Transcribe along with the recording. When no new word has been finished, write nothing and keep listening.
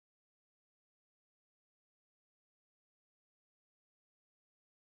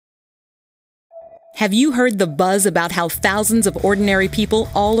Have you heard the buzz about how thousands of ordinary people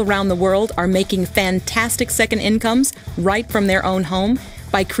all around the world are making fantastic second incomes right from their own home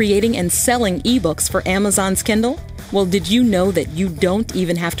by creating and selling ebooks for Amazon's Kindle? Well, did you know that you don't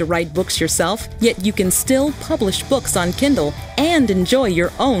even have to write books yourself, yet you can still publish books on Kindle and enjoy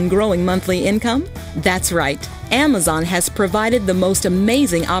your own growing monthly income? That's right. Amazon has provided the most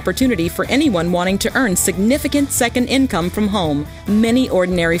amazing opportunity for anyone wanting to earn significant second income from home. Many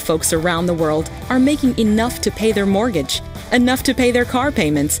ordinary folks around the world are making enough to pay their mortgage, enough to pay their car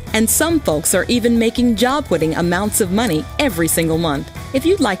payments, and some folks are even making job-quitting amounts of money every single month. If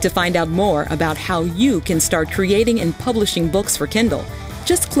you'd like to find out more about how you can start creating and publishing books for Kindle,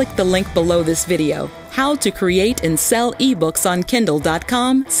 just click the link below this video, How to Create and Sell eBooks on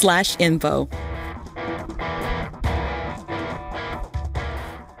Kindle.com/info.